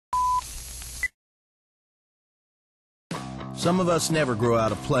Some of us never grow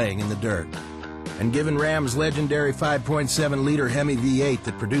out of playing in the dirt. And given Ram's legendary 5.7-liter Hemi V8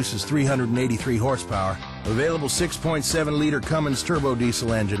 that produces 383 horsepower, available 6.7-liter Cummins turbo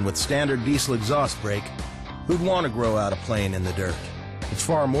diesel engine with standard diesel exhaust brake, who'd want to grow out of playing in the dirt? It's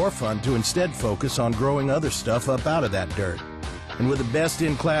far more fun to instead focus on growing other stuff up out of that dirt. And with a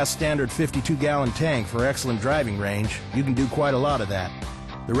best-in-class standard 52-gallon tank for excellent driving range, you can do quite a lot of that.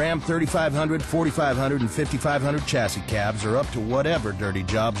 The Ram 3500, 4500, and 5500 chassis cabs are up to whatever dirty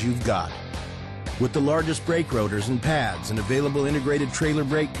jobs you've got. With the largest brake rotors and pads and available integrated trailer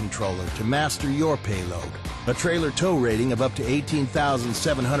brake controller to master your payload. A trailer tow rating of up to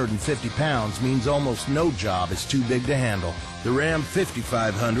 18,750 pounds means almost no job is too big to handle. The Ram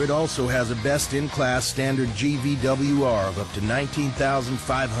 5500 also has a best-in-class standard GVWR of up to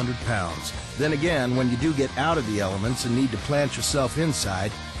 19,500 pounds. Then again, when you do get out of the elements and need to plant yourself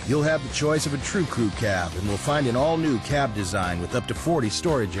inside, you'll have the choice of a true crew cab, and will find an all-new cab design with up to 40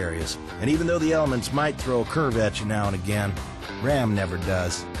 storage areas. And even though the elements might throw a curve at you now and again, Ram never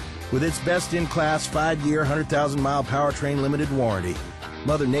does. With its best-in-class 5-year, 100,000-mile powertrain limited warranty,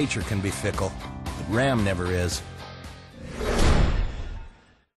 Mother Nature can be fickle, but Ram never is.